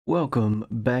Welcome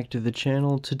back to the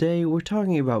channel. Today we're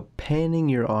talking about panning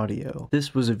your audio.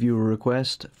 This was a viewer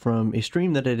request from a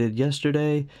stream that I did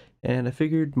yesterday, and I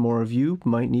figured more of you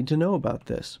might need to know about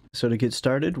this. So to get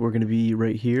started, we're going to be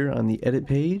right here on the edit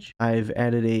page. I've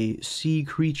added a sea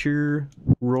creature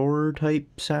roar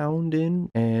type sound in,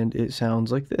 and it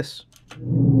sounds like this.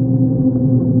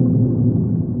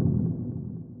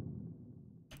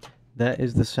 That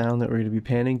is the sound that we're going to be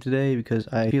panning today because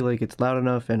I feel like it's loud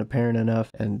enough and apparent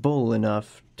enough and full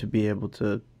enough to be able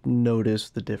to notice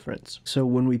the difference. So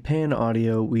when we pan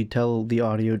audio, we tell the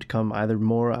audio to come either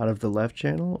more out of the left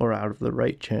channel or out of the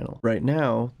right channel. Right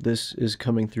now, this is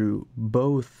coming through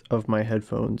both of my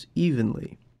headphones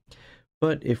evenly.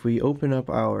 But if we open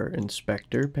up our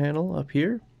inspector panel up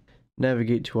here,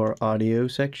 navigate to our audio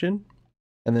section,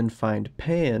 and then find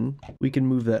pan, we can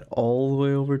move that all the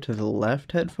way over to the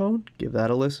left headphone. Give that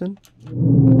a listen.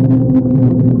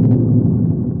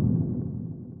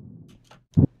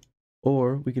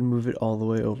 Or we can move it all the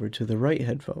way over to the right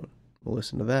headphone. We'll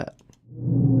listen to that.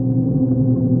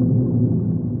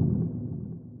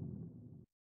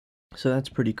 So that's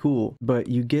pretty cool, but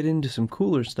you get into some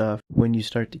cooler stuff when you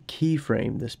start to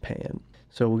keyframe this pan.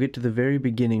 So we'll get to the very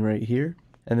beginning right here,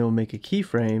 and then we'll make a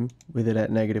keyframe with it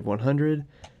at -100,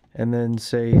 and then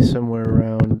say somewhere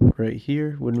around right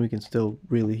here when we can still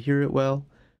really hear it well,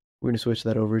 we're going to switch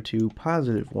that over to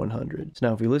 +100. So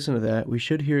now if we listen to that, we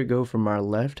should hear it go from our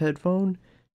left headphone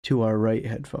to our right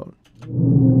headphone.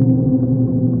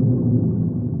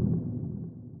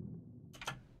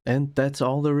 And that's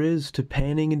all there is to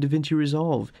panning in Davinci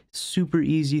Resolve. Super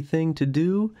easy thing to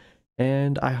do,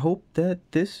 and I hope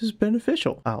that this is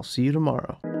beneficial. I'll see you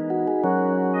tomorrow.